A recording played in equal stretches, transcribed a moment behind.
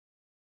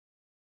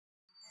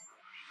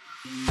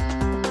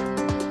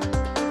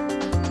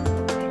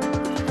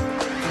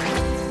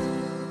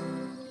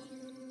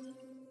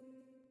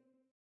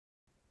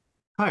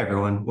Hi,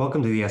 everyone.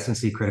 Welcome to the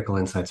SNC Critical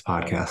Insights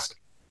podcast.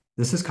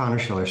 This is Connor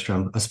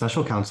Schillerstrom, a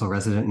special counsel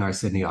resident in our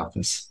Sydney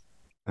office.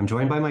 I'm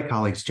joined by my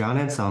colleagues John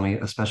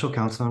Anselmi, a special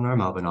counsel in our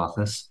Melbourne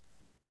office.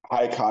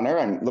 Hi, Connor.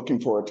 I'm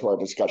looking forward to our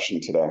discussion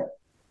today.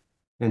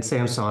 And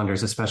Sam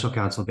Saunders, a special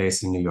counsel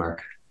based in New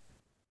York.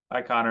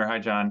 Hi, Connor. Hi,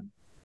 John.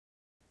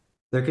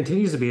 There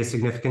continues to be a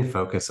significant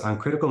focus on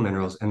critical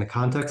minerals in the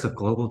context of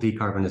global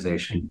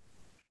decarbonization.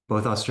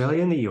 Both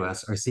Australia and the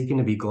US are seeking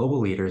to be global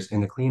leaders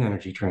in the clean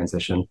energy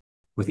transition,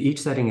 with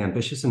each setting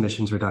ambitious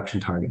emissions reduction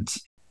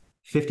targets,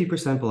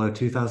 50% below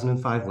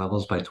 2005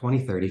 levels by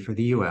 2030 for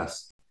the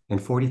US and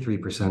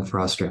 43%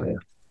 for Australia.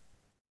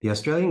 The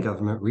Australian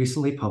government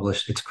recently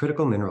published its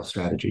critical mineral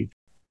strategy,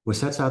 which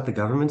sets out the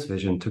government's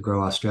vision to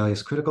grow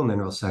Australia's critical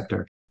minerals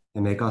sector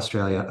and make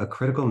Australia a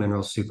critical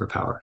minerals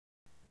superpower.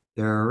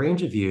 There are a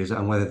range of views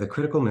on whether the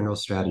critical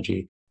minerals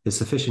strategy is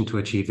sufficient to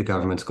achieve the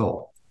government's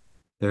goal.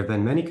 There have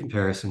been many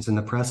comparisons in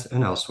the press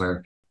and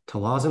elsewhere to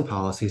laws and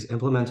policies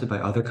implemented by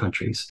other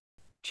countries,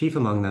 chief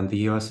among them the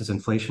US's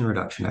Inflation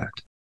Reduction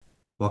Act.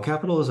 While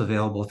capital is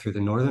available through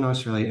the Northern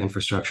Australia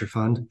Infrastructure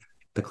Fund,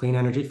 the Clean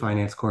Energy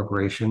Finance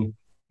Corporation,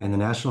 and the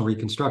National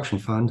Reconstruction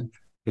Fund,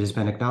 it has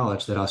been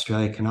acknowledged that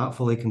Australia cannot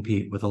fully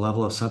compete with the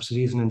level of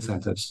subsidies and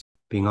incentives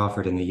being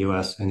offered in the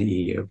US and the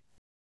EU.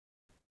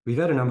 We've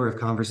had a number of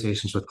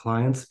conversations with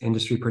clients,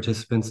 industry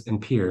participants,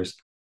 and peers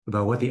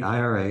about what the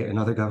IRA and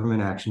other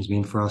government actions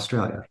mean for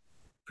Australia,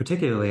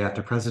 particularly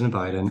after President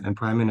Biden and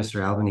Prime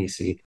Minister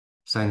Albanese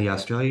signed the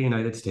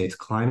Australia-United States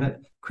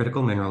Climate,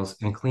 Critical Minerals,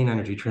 and Clean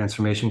Energy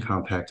Transformation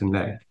Compact in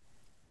May.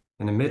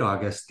 And in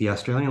mid-August, the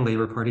Australian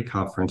Labor Party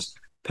conference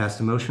passed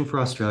a motion for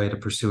Australia to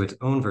pursue its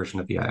own version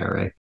of the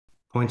IRA,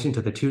 pointing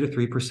to the 2 to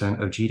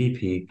 3% of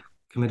GDP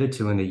committed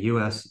to in the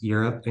US,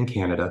 Europe, and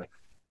Canada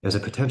as a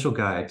potential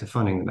guide to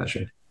funding the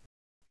measure.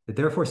 It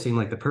therefore seemed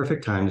like the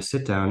perfect time to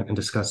sit down and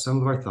discuss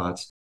some of our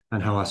thoughts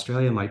on how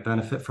Australia might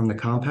benefit from the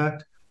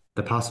compact,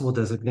 the possible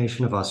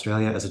designation of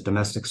Australia as a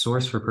domestic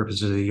source for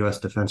purposes of the U.S.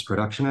 Defense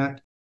Production Act,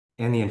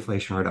 and the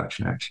Inflation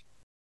Reduction Act.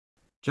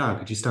 John,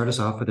 could you start us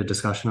off with a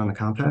discussion on the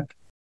compact?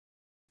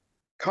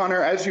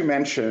 Connor, as you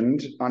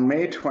mentioned, on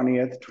May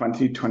 20th,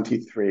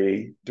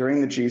 2023,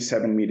 during the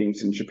G7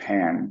 meetings in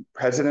Japan,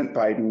 President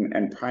Biden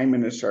and Prime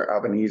Minister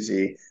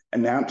Albanese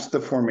announced the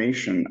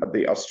formation of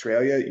the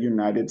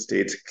Australia-United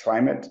States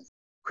Climate,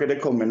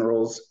 Critical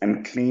Minerals,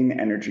 and Clean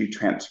Energy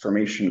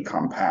Transformation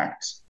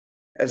Compact,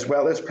 as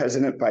well as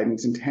President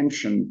Biden's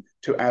intention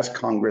to ask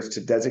Congress to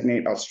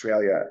designate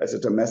Australia as a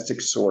domestic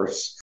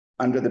source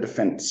under the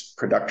Defense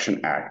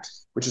Production Act,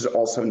 which is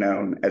also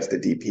known as the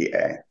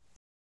DPA.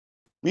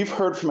 We've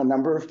heard from a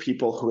number of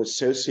people who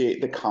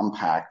associate the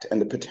compact and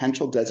the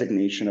potential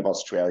designation of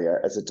Australia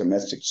as a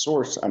domestic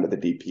source under the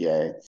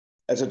DPA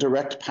as a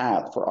direct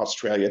path for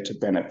Australia to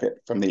benefit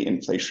from the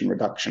Inflation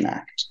Reduction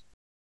Act.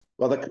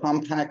 While the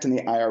compact and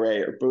the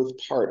IRA are both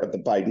part of the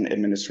Biden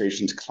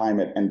administration's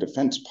climate and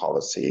defense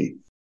policy,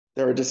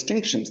 there are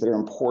distinctions that are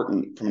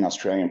important from an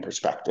Australian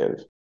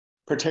perspective,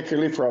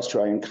 particularly for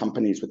Australian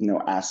companies with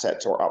no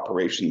assets or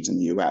operations in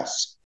the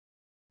US.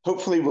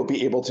 Hopefully, we'll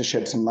be able to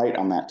shed some light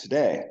on that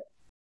today.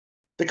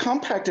 The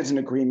compact is an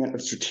agreement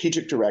of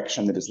strategic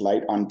direction that is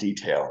light on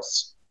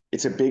details.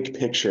 It's a big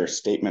picture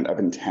statement of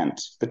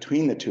intent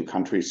between the two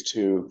countries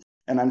to,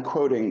 and I'm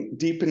quoting,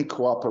 deepen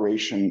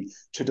cooperation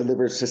to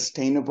deliver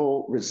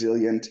sustainable,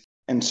 resilient,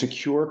 and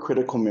secure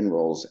critical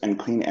minerals and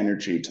clean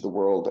energy to the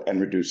world and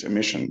reduce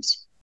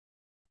emissions.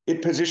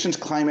 It positions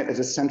climate as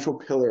a central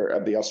pillar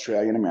of the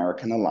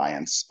Australian-American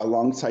alliance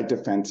alongside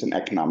defense and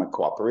economic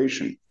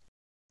cooperation.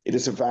 It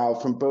is a vow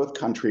from both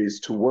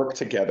countries to work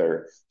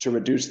together to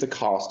reduce the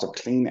cost of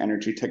clean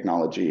energy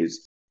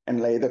technologies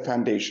and lay the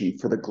foundation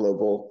for the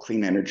global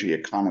clean energy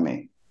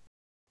economy.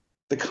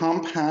 The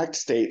compact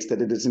states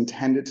that it is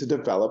intended to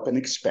develop and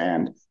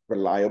expand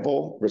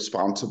reliable,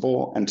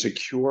 responsible, and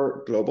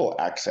secure global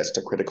access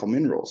to critical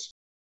minerals,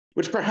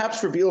 which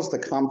perhaps reveals the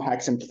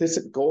compact's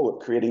implicit goal of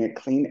creating a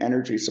clean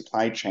energy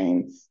supply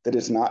chain that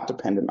is not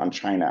dependent on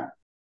China,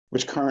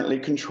 which currently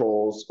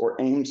controls or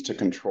aims to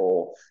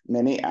control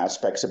many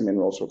aspects of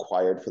minerals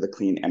required for the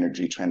clean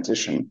energy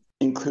transition,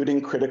 including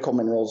critical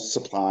minerals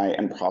supply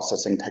and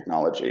processing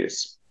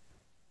technologies.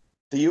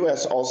 The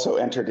US also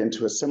entered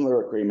into a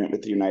similar agreement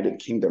with the United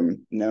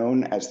Kingdom,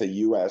 known as the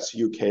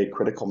US-UK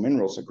Critical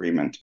Minerals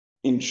Agreement,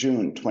 in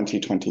June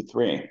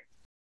 2023.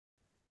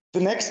 The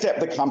next step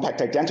the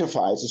compact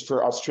identifies is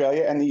for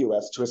Australia and the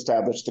US to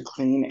establish the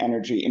Clean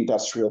Energy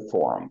Industrial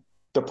Forum,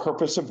 the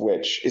purpose of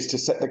which is to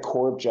set the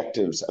core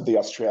objectives of the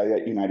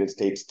Australia-United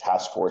States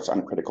Task Force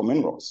on Critical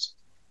Minerals.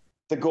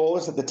 The goal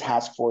is that the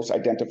task force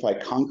identify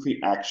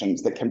concrete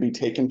actions that can be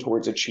taken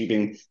towards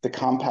achieving the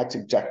compact's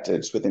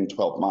objectives within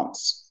 12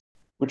 months,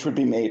 which would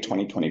be May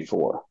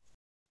 2024,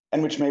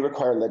 and which may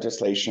require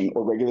legislation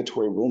or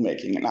regulatory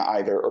rulemaking in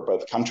either or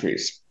both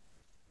countries.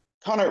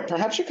 Connor,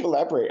 perhaps you could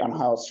elaborate on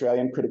how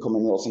Australian critical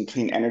minerals and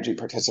clean energy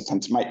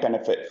participants might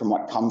benefit from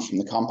what comes from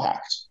the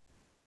compact.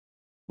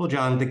 Well,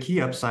 John, the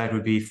key upside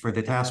would be for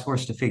the task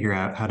force to figure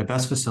out how to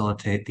best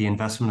facilitate the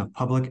investment of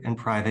public and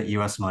private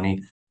U.S.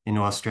 money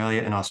into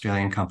Australia and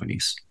Australian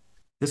companies.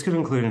 This could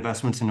include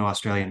investments into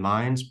Australian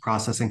mines,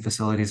 processing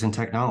facilities, and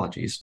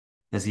technologies,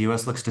 as the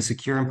U.S. looks to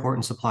secure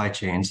important supply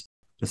chains,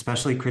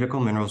 especially critical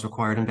minerals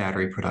required in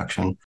battery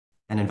production,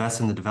 and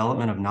invest in the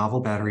development of novel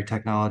battery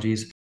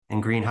technologies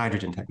and green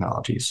hydrogen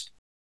technologies.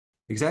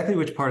 Exactly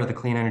which part of the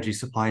clean energy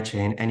supply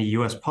chain any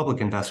U.S. public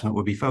investment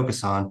would be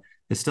focused on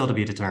is still to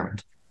be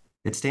determined.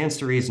 It stands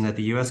to reason that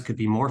the U.S. could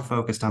be more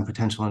focused on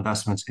potential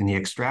investments in the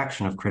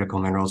extraction of critical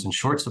minerals in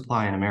short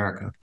supply in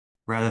America,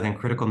 rather than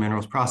critical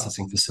minerals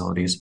processing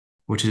facilities,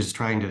 which it is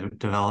trying to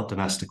develop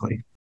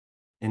domestically.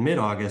 In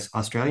mid-August,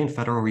 Australian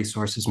Federal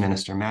Resources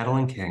Minister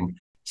Madeleine King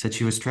said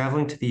she was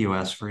traveling to the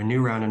U.S. for a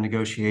new round of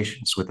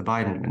negotiations with the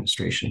Biden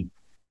administration,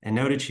 and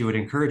noted she would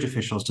encourage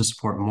officials to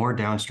support more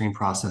downstream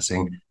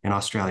processing in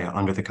Australia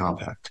under the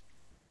compact.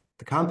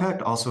 The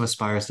compact also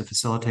aspires to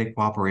facilitate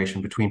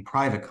cooperation between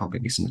private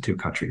companies in the two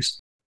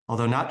countries.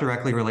 Although not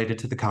directly related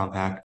to the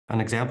compact, an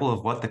example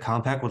of what the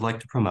compact would like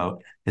to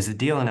promote is a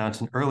deal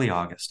announced in early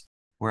August,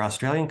 where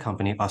Australian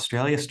company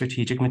Australia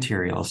Strategic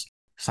Materials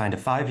signed a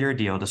 5-year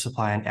deal to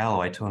supply an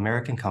alloy to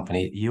American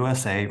company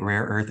USA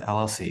Rare Earth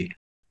LLC,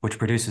 which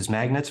produces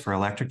magnets for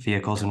electric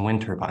vehicles and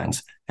wind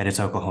turbines at its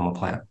Oklahoma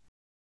plant.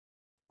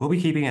 We'll be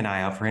keeping an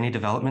eye out for any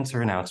developments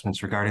or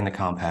announcements regarding the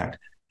compact,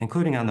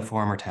 including on the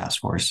former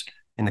task force,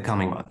 in the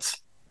coming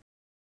months.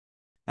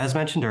 As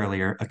mentioned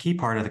earlier, a key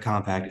part of the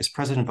compact is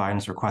President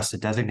Biden's request to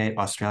designate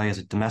Australia as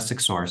a domestic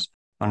source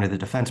under the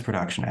Defense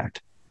Production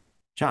Act.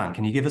 John,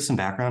 can you give us some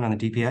background on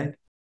the DPA?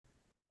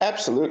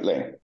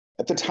 Absolutely.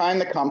 At the time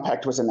the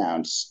compact was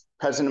announced,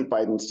 President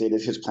Biden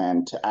stated his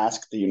plan to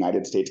ask the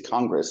United States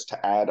Congress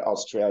to add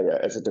Australia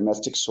as a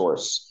domestic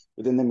source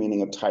within the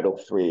meaning of Title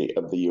III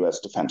of the U.S.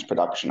 Defense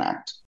Production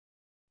Act.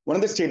 One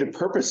of the stated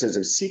purposes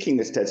of seeking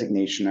this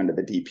designation under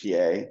the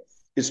DPA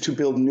is to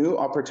build new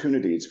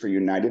opportunities for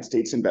United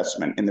States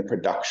investment in the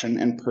production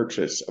and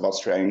purchase of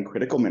Australian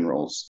critical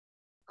minerals,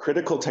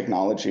 critical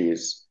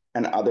technologies,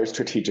 and other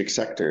strategic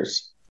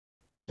sectors.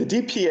 The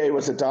DPA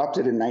was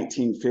adopted in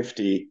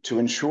 1950 to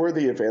ensure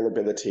the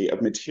availability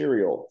of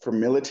material for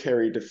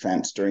military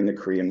defense during the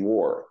Korean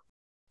War.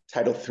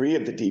 Title III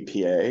of the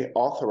DPA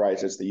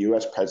authorizes the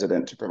U.S.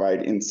 president to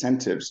provide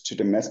incentives to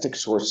domestic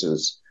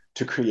sources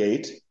to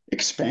create,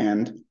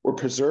 expand, or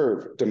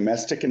preserve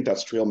domestic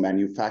industrial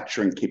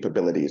manufacturing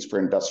capabilities for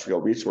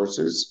industrial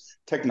resources,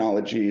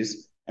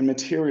 technologies, and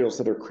materials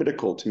that are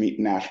critical to meet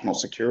national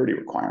security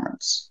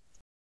requirements.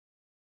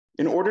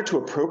 In order to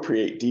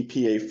appropriate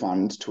DPA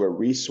funds to a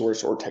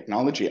resource or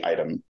technology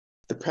item,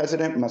 the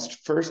president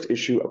must first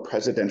issue a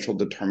presidential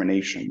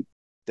determination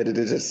that it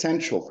is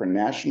essential for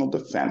national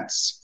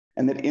defense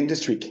and that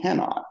industry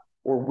cannot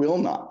or will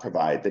not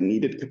provide the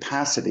needed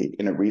capacity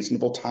in a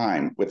reasonable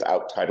time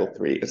without Title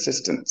III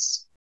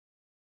assistance.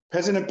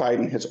 President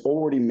Biden has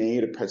already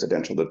made a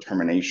presidential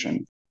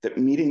determination that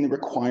meeting the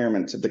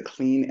requirements of the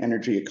clean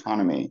energy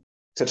economy,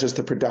 such as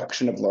the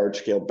production of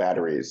large-scale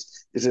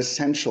batteries, is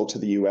essential to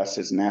the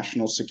U.S.'s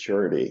national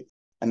security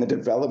and the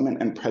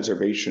development and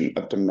preservation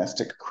of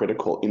domestic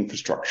critical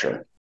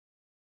infrastructure.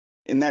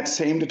 In that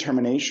same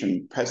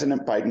determination,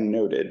 President Biden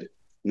noted,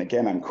 and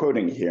again I'm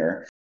quoting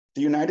here,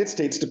 the United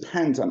States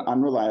depends on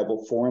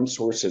unreliable foreign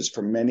sources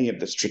for many of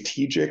the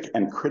strategic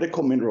and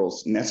critical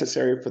minerals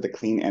necessary for the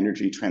clean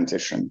energy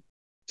transition,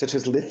 such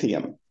as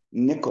lithium,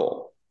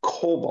 nickel,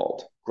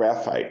 cobalt,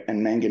 graphite,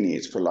 and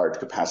manganese for large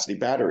capacity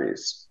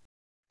batteries.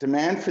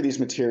 Demand for these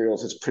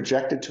materials is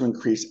projected to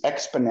increase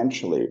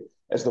exponentially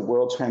as the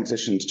world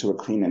transitions to a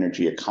clean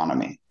energy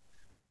economy.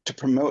 To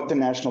promote the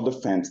national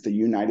defense, the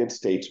United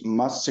States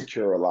must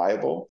secure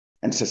reliable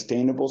and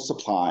sustainable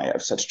supply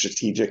of such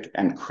strategic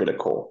and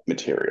critical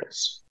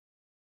materials.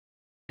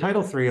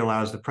 Title III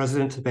allows the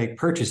president to make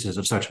purchases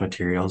of such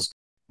materials,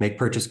 make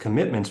purchase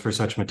commitments for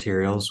such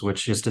materials,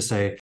 which is to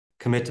say,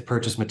 commit to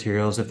purchase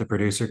materials if the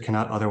producer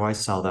cannot otherwise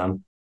sell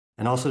them,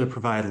 and also to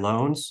provide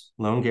loans,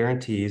 loan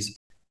guarantees,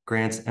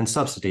 grants, and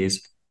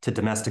subsidies to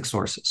domestic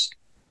sources.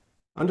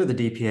 Under the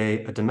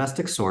DPA, a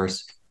domestic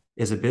source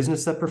is a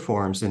business that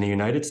performs in the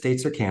United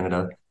States or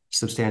Canada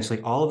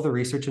substantially all of the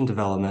research and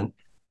development,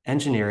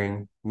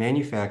 engineering,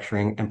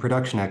 manufacturing, and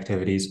production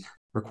activities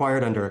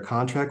required under a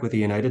contract with the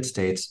United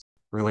States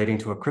relating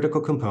to a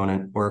critical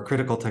component or a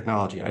critical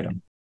technology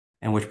item,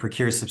 and which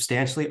procures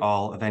substantially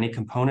all of any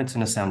components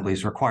and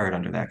assemblies required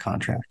under that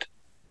contract.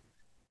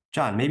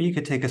 John, maybe you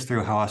could take us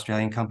through how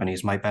Australian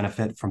companies might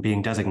benefit from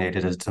being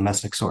designated as a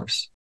domestic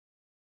source.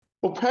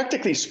 Well,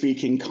 practically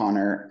speaking,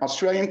 Connor,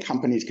 Australian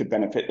companies could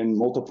benefit in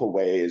multiple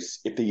ways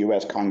if the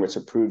U.S. Congress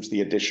approves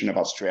the addition of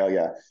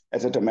Australia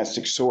as a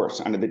domestic source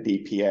under the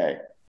DPA.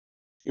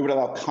 It would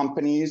allow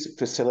companies,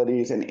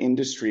 facilities, and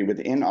industry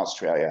within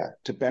Australia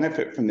to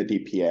benefit from the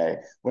DPA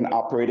when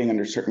operating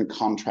under certain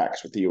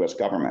contracts with the U.S.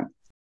 government.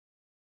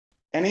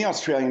 Any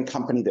Australian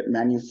company that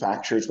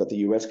manufactures what the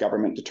U.S.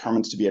 government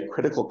determines to be a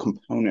critical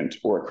component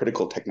or a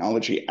critical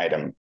technology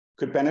item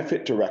could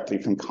benefit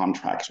directly from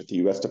contracts with the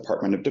U.S.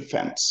 Department of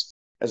Defense,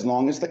 as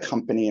long as the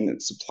company and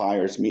its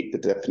suppliers meet the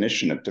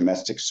definition of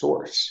domestic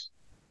source.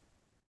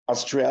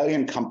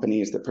 Australian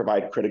companies that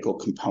provide critical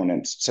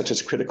components, such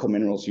as critical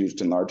minerals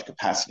used in large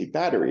capacity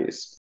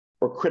batteries,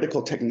 or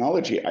critical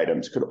technology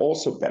items, could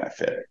also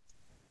benefit.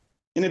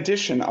 In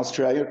addition,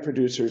 Australian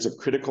producers of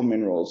critical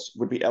minerals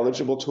would be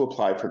eligible to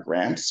apply for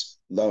grants,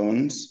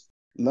 loans,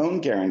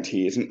 loan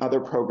guarantees, and other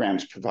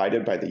programs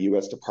provided by the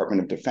US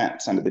Department of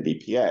Defense under the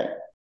DPA.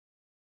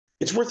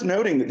 It's worth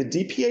noting that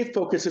the DPA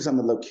focuses on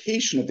the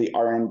location of the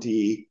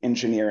R&D,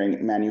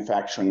 engineering,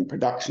 manufacturing, and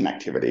production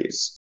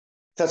activities.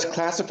 Thus,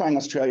 classifying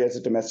Australia as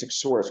a domestic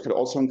source could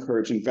also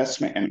encourage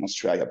investment in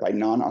Australia by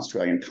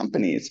non-Australian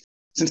companies,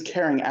 since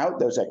carrying out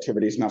those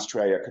activities in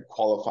Australia could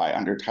qualify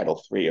under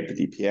Title III of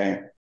the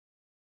DPA.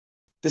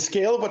 The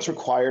scale of what's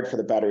required for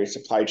the battery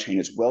supply chain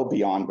is well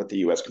beyond what the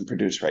US can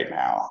produce right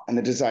now, and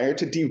the desire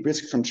to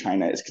de-risk from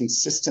China is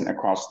consistent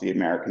across the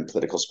American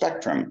political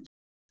spectrum.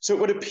 So it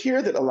would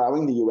appear that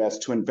allowing the US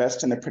to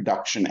invest in the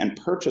production and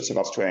purchase of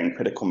Australian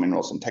critical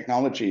minerals and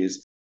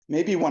technologies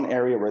may be one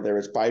area where there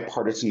is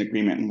bipartisan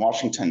agreement in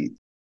Washington,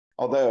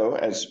 although,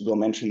 as we'll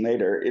mention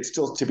later, it's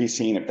still to be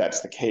seen if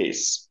that's the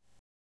case.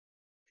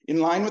 In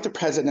line with the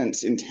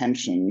president's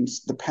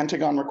intentions, the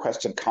Pentagon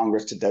requested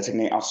Congress to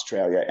designate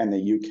Australia and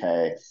the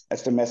UK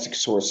as domestic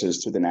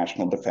sources through the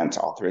National Defense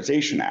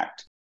Authorization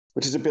Act,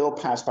 which is a bill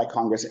passed by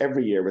Congress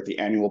every year with the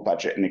annual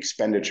budget and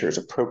expenditures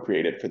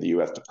appropriated for the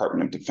US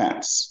Department of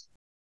Defense.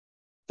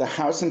 The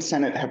House and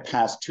Senate have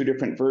passed two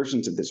different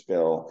versions of this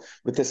bill,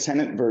 with the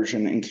Senate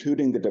version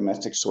including the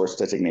domestic source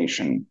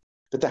designation,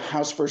 but the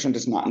House version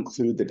does not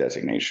include the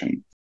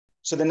designation.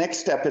 So the next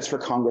step is for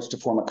Congress to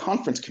form a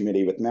conference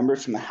committee with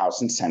members from the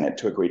House and Senate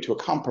to agree to a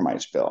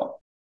compromise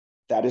bill.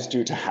 That is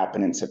due to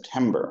happen in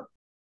September.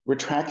 We're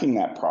tracking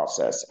that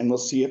process, and we'll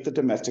see if the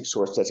domestic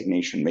source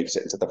designation makes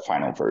it into the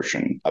final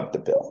version of the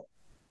bill.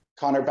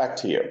 Connor, back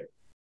to you.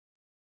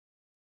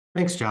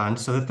 Thanks, John.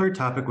 So the third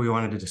topic we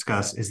wanted to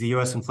discuss is the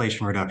U.S.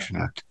 Inflation Reduction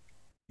Act.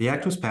 The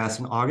act was passed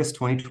in August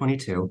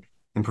 2022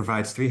 and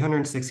provides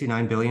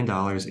 $369 billion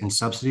in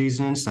subsidies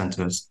and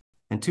incentives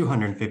and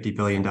 $250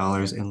 billion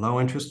in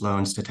low-interest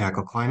loans to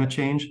tackle climate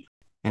change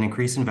and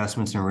increase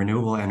investments in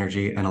renewable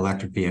energy and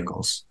electric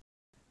vehicles.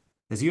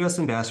 As U.S.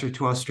 Ambassador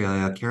to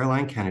Australia,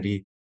 Caroline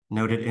Kennedy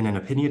noted in an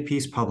opinion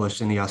piece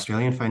published in the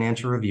Australian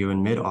Financial Review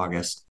in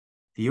mid-August,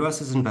 the U.S.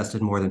 has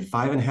invested more than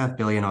 $5.5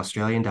 billion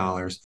Australian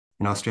dollars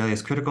in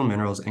Australia's critical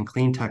minerals and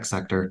clean tech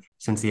sector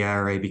since the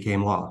IRA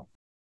became law.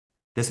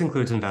 This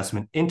includes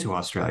investment into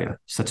Australia,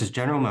 such as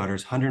General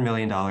Motors' $100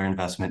 million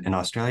investment in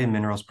Australian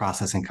Minerals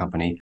Processing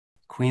Company,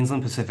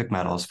 Queensland Pacific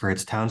Metals for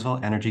its Townsville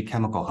Energy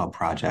Chemical Hub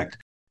project,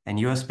 and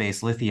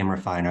US-based lithium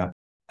refiner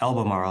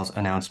Albemarle's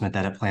announcement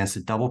that it plans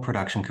to double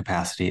production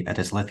capacity at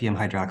its lithium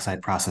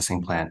hydroxide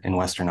processing plant in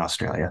Western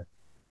Australia.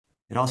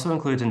 It also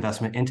includes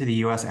investment into the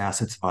US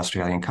assets of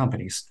Australian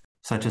companies,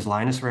 such as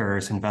Lynas Rare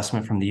Earths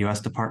investment from the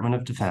US Department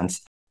of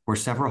Defense, worth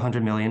several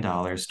 $100 million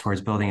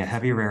towards building a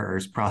heavy rare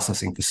earths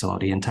processing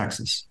facility in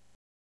Texas.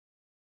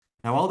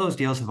 Now, all those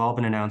deals have all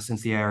been announced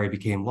since the IRA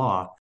became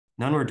law.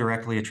 None were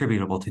directly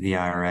attributable to the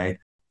IRA,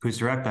 whose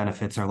direct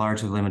benefits are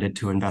largely limited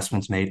to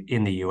investments made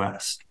in the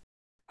US.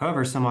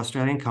 However, some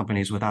Australian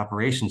companies with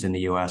operations in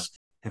the US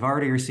have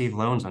already received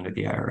loans under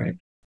the IRA.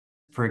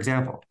 For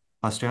example,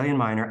 Australian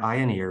miner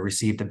Ioneer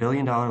received $1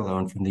 billion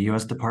loan from the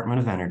US Department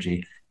of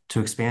Energy to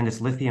expand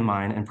its lithium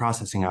mine and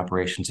processing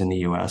operations in the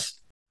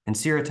US, and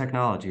Sierra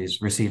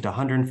Technologies received a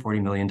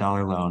 $140 million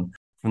loan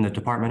from the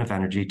Department of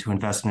Energy to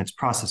invest in its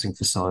processing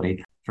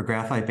facility for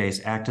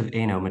graphite-based active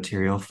anode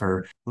material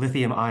for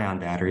lithium-ion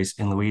batteries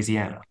in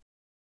Louisiana.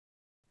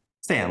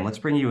 Sam, let's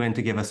bring you in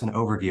to give us an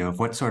overview of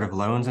what sort of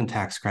loans and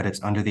tax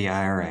credits under the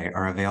IRA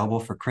are available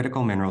for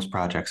critical minerals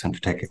projects in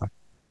particular.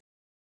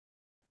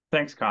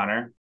 Thanks,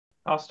 Connor.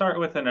 I'll start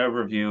with an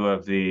overview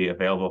of the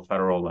available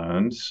federal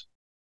loans.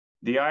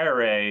 The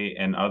IRA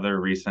and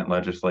other recent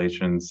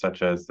legislations,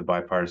 such as the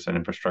Bipartisan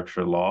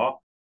Infrastructure Law,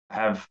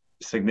 have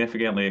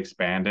significantly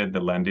expanded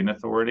the lending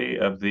authority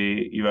of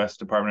the U.S.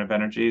 Department of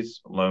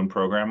Energy's Loan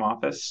Program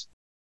Office.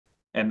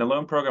 And the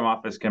Loan Program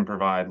Office can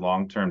provide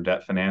long-term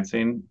debt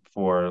financing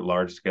for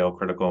large-scale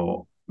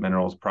critical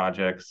minerals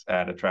projects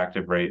at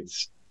attractive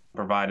rates,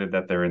 provided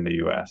that they're in the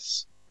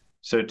U.S.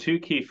 So two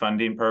key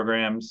funding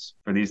programs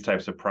for these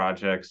types of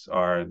projects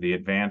are the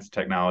Advanced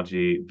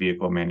Technology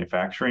Vehicle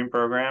Manufacturing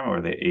Program,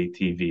 or the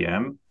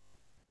ATVM,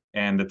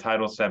 and the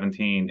Title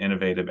 17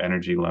 Innovative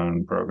Energy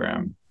Loan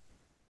Program.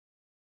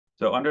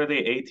 So under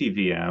the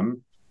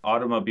ATVM,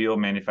 automobile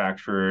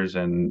manufacturers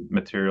and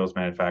materials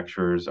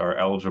manufacturers are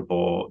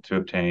eligible to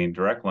obtain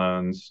direct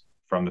loans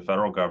from the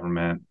federal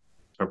government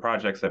for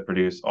projects that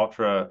produce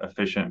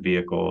ultra-efficient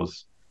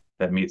vehicles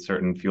that meet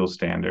certain fuel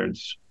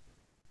standards.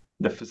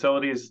 The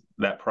facilities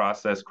that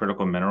process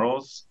critical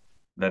minerals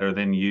that are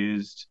then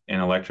used in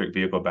electric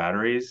vehicle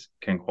batteries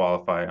can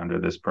qualify under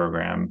this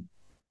program,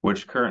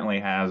 which currently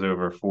has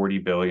over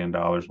 $40 billion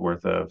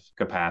worth of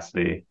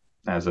capacity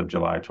as of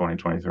July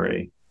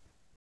 2023.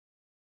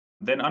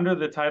 Then under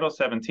the Title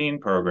 17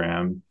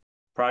 program,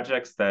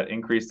 projects that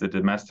increase the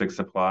domestic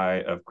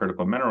supply of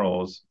critical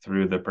minerals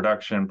through the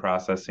production,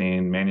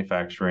 processing,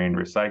 manufacturing,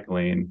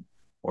 recycling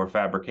or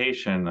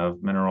fabrication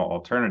of mineral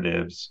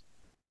alternatives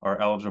are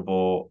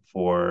eligible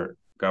for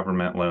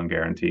government loan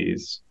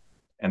guarantees.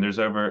 And there's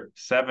over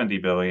 70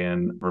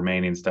 billion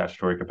remaining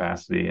statutory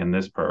capacity in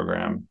this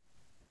program.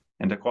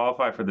 And to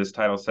qualify for this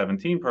Title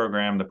 17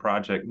 program, the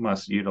project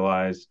must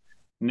utilize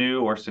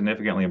new or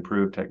significantly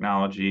improved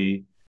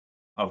technology,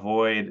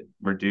 avoid,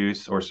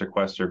 reduce, or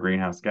sequester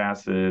greenhouse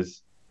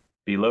gases,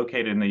 be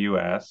located in the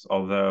US,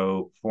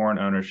 although foreign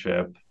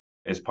ownership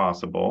is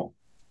possible,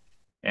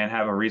 and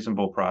have a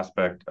reasonable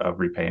prospect of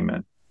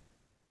repayment.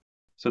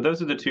 So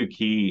those are the two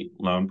key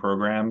loan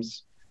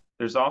programs.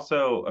 There's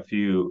also a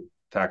few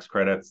tax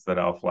credits that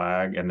I'll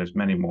flag, and there's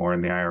many more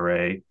in the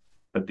IRA,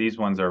 but these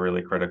ones are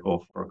really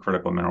critical for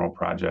critical mineral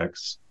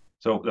projects.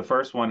 So the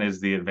first one is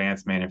the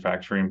Advanced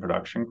Manufacturing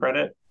Production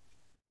Credit,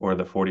 or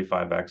the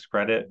 45X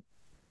credit.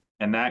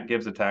 And that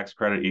gives a tax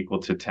credit equal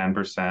to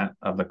 10%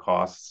 of the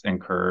costs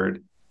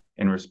incurred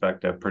in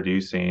respect of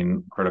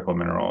producing critical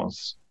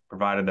minerals,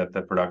 provided that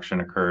the production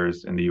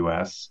occurs in the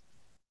US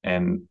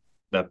and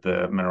that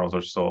the minerals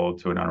are sold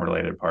to an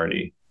unrelated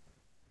party.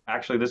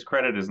 Actually, this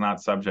credit is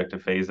not subject to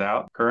phase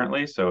out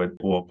currently, so it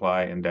will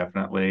apply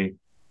indefinitely.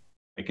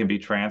 It can be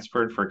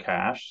transferred for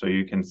cash, so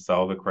you can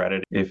sell the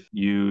credit if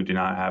you do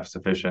not have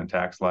sufficient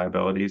tax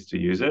liabilities to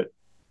use it.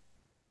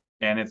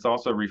 And it's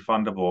also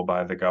refundable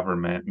by the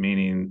government,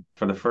 meaning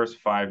for the first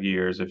 5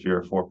 years, if you're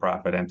a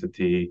for-profit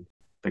entity,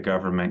 the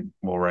government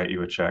will write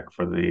you a check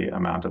for the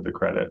amount of the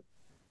credit.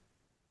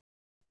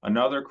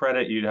 Another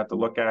credit you'd have to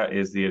look at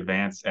is the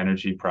Advanced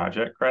Energy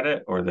Project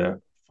Credit, or the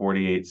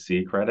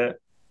 48C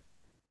credit.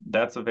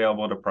 That's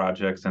available to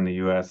projects in the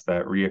US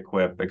that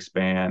re-equip,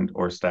 expand,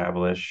 or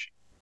establish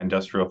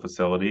industrial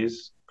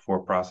facilities for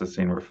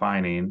processing,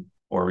 refining,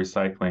 or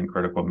recycling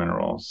critical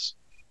minerals.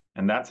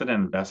 And that's an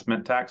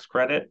investment tax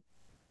credit,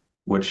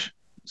 which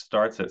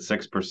starts at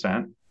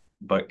 6%,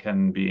 but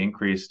can be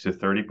increased to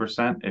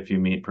 30% if you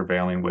meet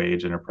prevailing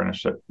wage and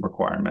apprenticeship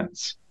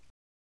requirements.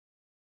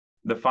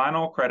 The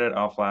final credit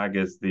I'll flag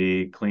is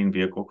the Clean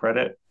Vehicle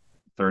Credit,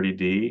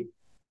 30D,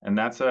 and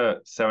that's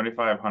a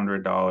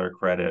 $7,500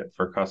 credit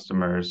for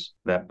customers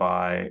that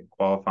buy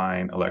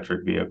qualifying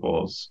electric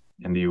vehicles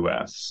in the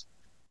US.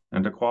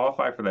 And to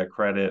qualify for that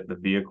credit, the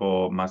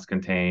vehicle must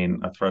contain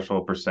a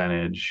threshold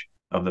percentage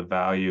of the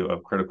value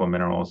of critical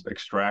minerals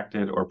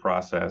extracted or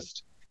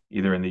processed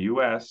either in the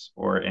US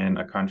or in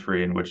a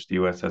country in which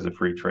the US has a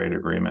free trade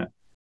agreement,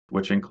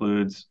 which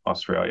includes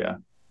Australia.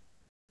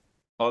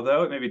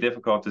 Although it may be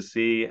difficult to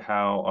see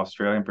how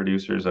Australian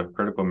producers of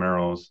critical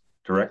minerals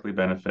directly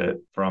benefit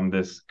from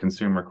this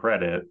consumer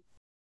credit,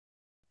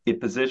 it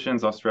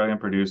positions Australian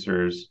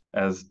producers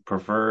as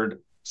preferred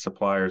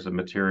suppliers of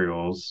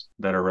materials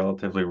that are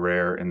relatively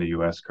rare in the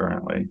US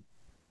currently.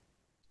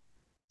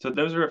 So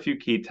those are a few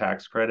key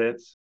tax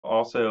credits.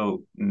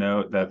 Also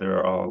note that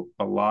there are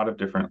a lot of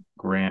different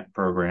grant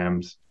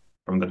programs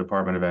from the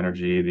Department of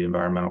Energy, the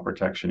Environmental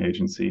Protection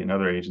Agency, and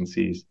other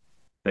agencies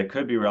that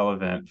could be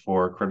relevant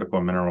for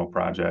critical mineral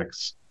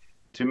projects.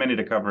 Too many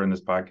to cover in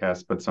this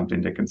podcast, but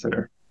something to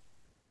consider.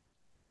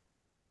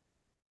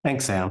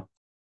 Thanks, Sam.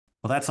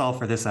 Well, that's all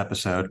for this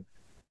episode.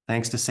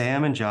 Thanks to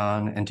Sam and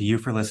John, and to you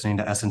for listening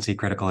to S&C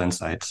Critical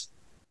Insights.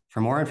 For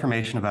more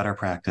information about our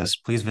practice,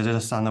 please visit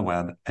us on the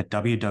web at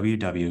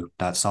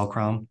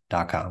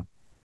www.sulcrom.com.